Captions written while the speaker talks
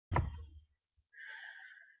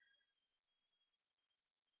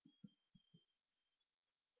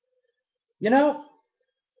You know,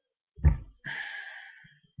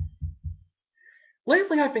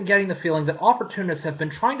 lately I've been getting the feeling that opportunists have been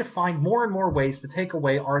trying to find more and more ways to take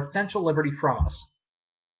away our essential liberty from us.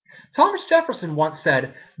 Thomas Jefferson once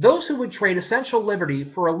said, "Those who would trade essential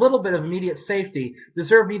liberty for a little bit of immediate safety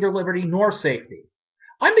deserve neither liberty nor safety."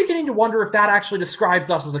 I'm beginning to wonder if that actually describes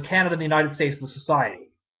us as a Canada and the United States as a society.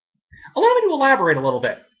 Allow me to elaborate a little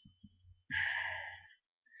bit.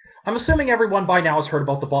 I'm assuming everyone by now has heard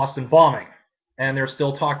about the Boston bombing, and they're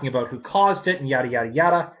still talking about who caused it and yada yada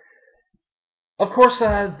yada. Of course,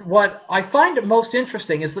 what I find most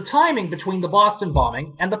interesting is the timing between the Boston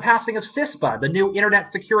bombing and the passing of CISPA, the new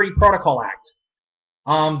Internet Security Protocol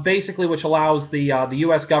Act, basically which allows the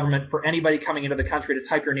U.S. government for anybody coming into the country to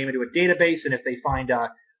type your name into a database, and if they find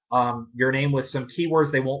your name with some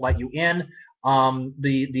keywords, they won't let you in.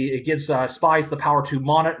 It gives spies the power to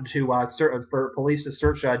monitor, for police to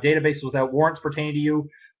search databases without warrants pertaining to you,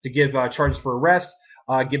 to give charges for arrest.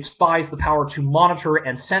 Gives spies the power to monitor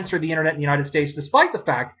and censor the internet in the United States, despite the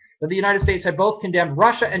fact that the United States had both condemned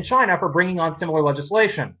Russia and China for bringing on similar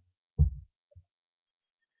legislation.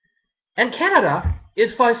 And Canada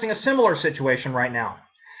is facing a similar situation right now.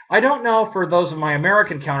 I don't know for those of my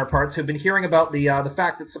American counterparts who've been hearing about the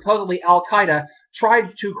fact that supposedly Al-Qaeda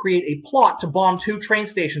tried to create a plot to bomb 2 train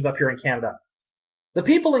stations up here in Canada. The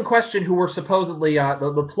people in question who were supposedly,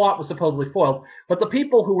 the plot was supposedly foiled, but the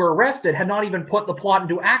people who were arrested had not even put the plot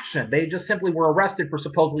into action. They just simply were arrested for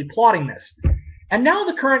supposedly plotting this. And now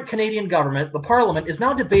the current Canadian government, the Parliament, is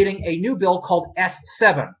now debating a new bill called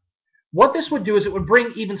S-7. What this would do is it would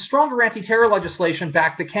bring even stronger anti-terror legislation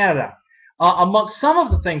back to Canada. Amongst some of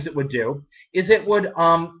the things it would do is it would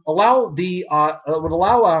allow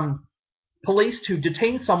police to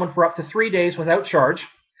detain someone for up to 3 days without charge.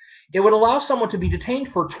 It would allow someone to be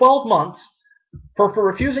detained for 12 months for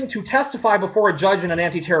refusing to testify before a judge in an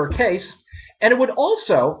anti-terror case, and it would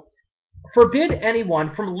also forbid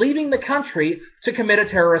anyone from leaving the country to commit a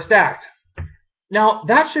terrorist act. Now,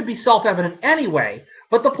 that should be self-evident anyway,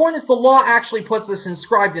 but the point is the law actually puts this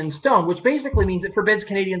inscribed in stone, which basically means it forbids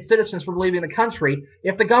Canadian citizens from leaving the country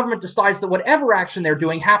if the government decides that whatever action they're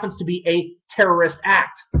doing happens to be a terrorist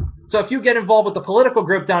act. So if you get involved with a political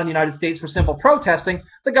group down in the United States for simple protesting,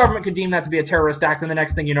 the government could deem that to be a terrorist act, and the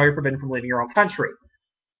next thing you know, you're forbidden from leaving your own country.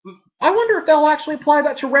 I wonder if they'll actually apply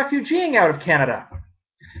that to refugeeing out of Canada.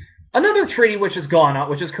 Another treaty which is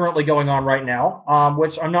currently going on right now,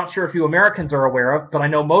 which I'm not sure if you Americans are aware of, but I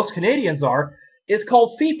know most Canadians are, is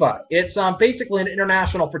called FIPA. It's basically an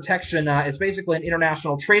international protection, it's basically an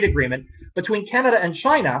international trade agreement between Canada and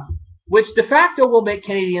China, which de facto will make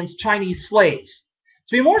Canadians Chinese slaves.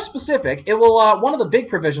 To be more specific, it will one of the big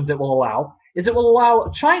provisions it will allow is it will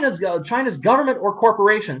allow China's government or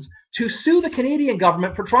corporations to sue the Canadian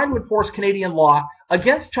government for trying to enforce Canadian law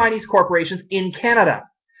against Chinese corporations in Canada.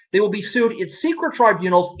 They will be sued in secret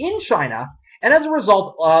tribunals in China, and as a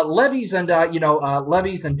result, levies and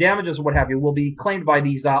damages or what have you will be claimed by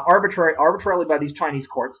these arbitrarily by these Chinese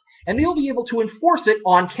courts, and they will be able to enforce it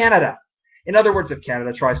on Canada. In other words, if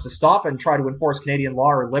Canada tries to stop and try to enforce Canadian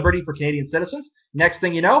law or liberty for Canadian citizens, next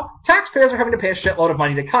thing you know, taxpayers are having to pay a shitload of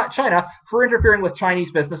money to China for interfering with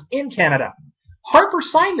Chinese business in Canada. Harper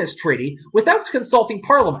signed this treaty without consulting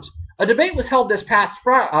Parliament. A debate was held this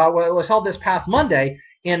past Monday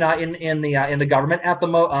in the government at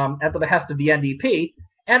the behest of the NDP,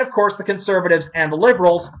 and of course the Conservatives and the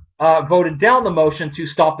Liberals voted down the motion to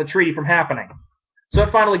stop the treaty from happening. So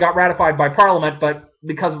it finally got ratified by Parliament, but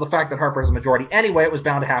because of the fact that Harper is a majority anyway, it was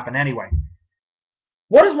bound to happen anyway.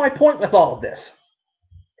 What is my point with all of this?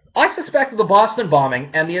 I suspect that the Boston bombing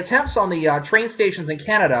and the attempts on the train stations in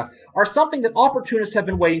Canada are something that opportunists have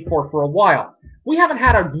been waiting for a while. We haven't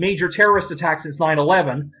had a major terrorist attack since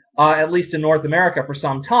 9/11, at least in North America, for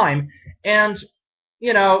some time, and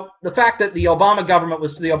you know the fact that the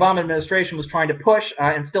Obama administration was trying to push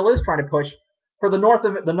and still is trying to push for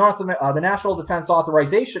the National Defense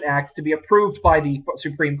Authorization Act to be approved by the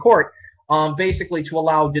Supreme Court, basically to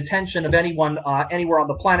allow detention of anyone anywhere on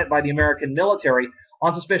the planet by the American military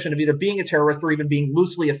on suspicion of either being a terrorist or even being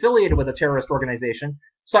loosely affiliated with a terrorist organization,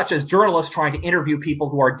 such as journalists trying to interview people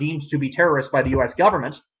who are deemed to be terrorists by the U.S.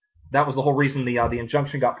 government. That was the whole reason the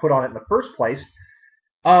injunction got put on it in the first place.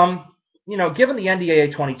 Given the NDAA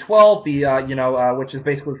 2012, which is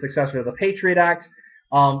basically the successor to the Patriot Act,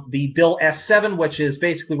 the Bill S-7, which is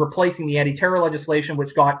basically replacing the anti-terror legislation,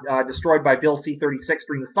 which got destroyed by Bill C-36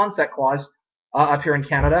 during the Sunset Clause up here in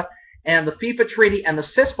Canada, and the FIPA Treaty and the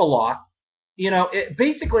CISPA law.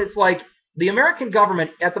 It's like the American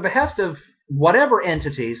government, at the behest of whatever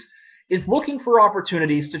entities, is looking for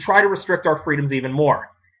opportunities to try to restrict our freedoms even more.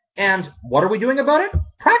 And what are we doing about it?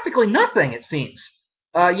 Practically nothing, it seems.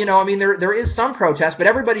 I mean, there is some protest, but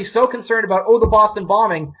everybody's so concerned about, oh, the Boston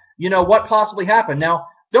bombing, what possibly happened. Now,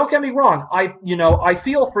 don't get me wrong. I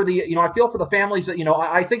feel for the families that,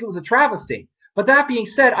 I think it was a travesty. But that being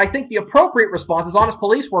said, I think the appropriate response is honest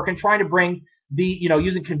police work and trying to bring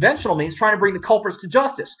using conventional means, trying to bring the culprits to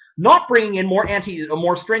justice, not bringing in more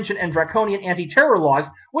stringent and draconian anti-terror laws,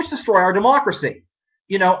 which destroy our democracy.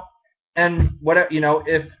 And what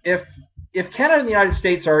if Canada and the United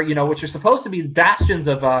States are, which are supposed to be bastions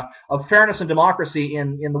of fairness and democracy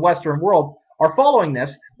in the Western world, are following this,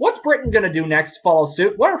 what's Britain going to do next to follow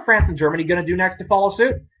suit? What are France and Germany going to do next to follow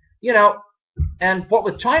suit? And what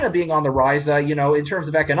with China being on the rise, in terms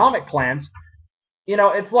of economic plans,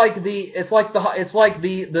 it's like the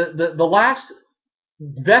last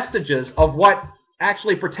vestiges of what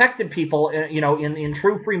actually protected people, in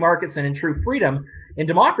true free markets and in true freedom in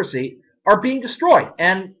democracy are being destroyed.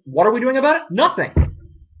 And what are we doing about it? Nothing.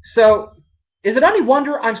 So, is it any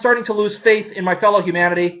wonder I'm starting to lose faith in my fellow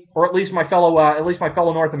humanity, or at least my fellow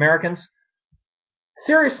North Americans?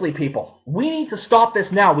 Seriously, people, we need to stop this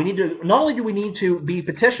now. Not only do we need to be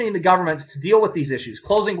petitioning the governments to deal with these issues,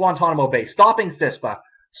 closing Guantanamo Bay, stopping CISPA,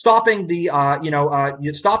 stopping the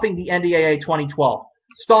NDAA 2012,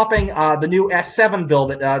 stopping the new S-7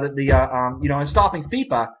 bill and stopping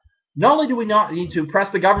FIPA. Not only do we not need to press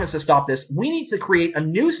the governments to stop this, we need to create a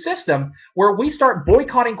new system where we start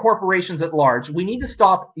boycotting corporations at large. We need to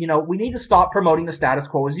stop promoting the status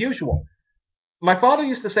quo as usual. My father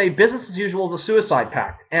used to say business as usual is a suicide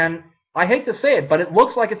pact, and I hate to say it, but it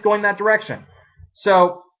looks like it's going that direction.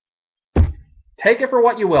 So, take it for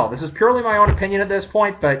what you will. This is purely my own opinion at this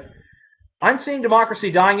point, but I'm seeing democracy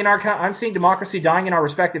dying in our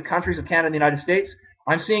respective countries of Canada and the United States.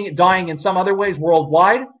 I'm seeing it dying in some other ways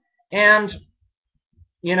worldwide, and,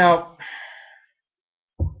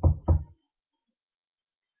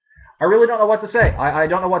 I really don't know what to say. I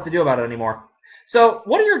don't know what to do about it anymore. So,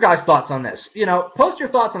 what are your guys' thoughts on this? Post your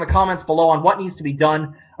thoughts in the comments below on what needs to be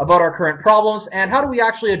done about our current problems, and how do we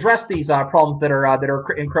actually address these problems that are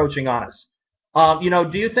encroaching on us.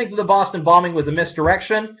 Do you think that the Boston bombing was a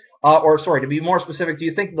misdirection? To be more specific, do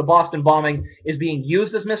you think that the Boston bombing is being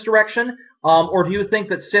used as misdirection? Or do you think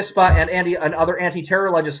that CISPA and other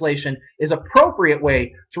anti-terror legislation is an appropriate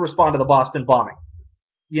way to respond to the Boston bombing?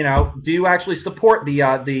 Do you actually support the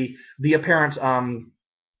apparent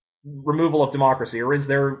removal of democracy, or is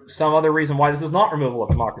there some other reason why this is not removal of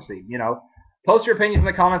democracy? Post your opinions in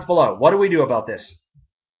the comments below. What do we do about this?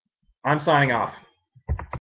 I'm signing off.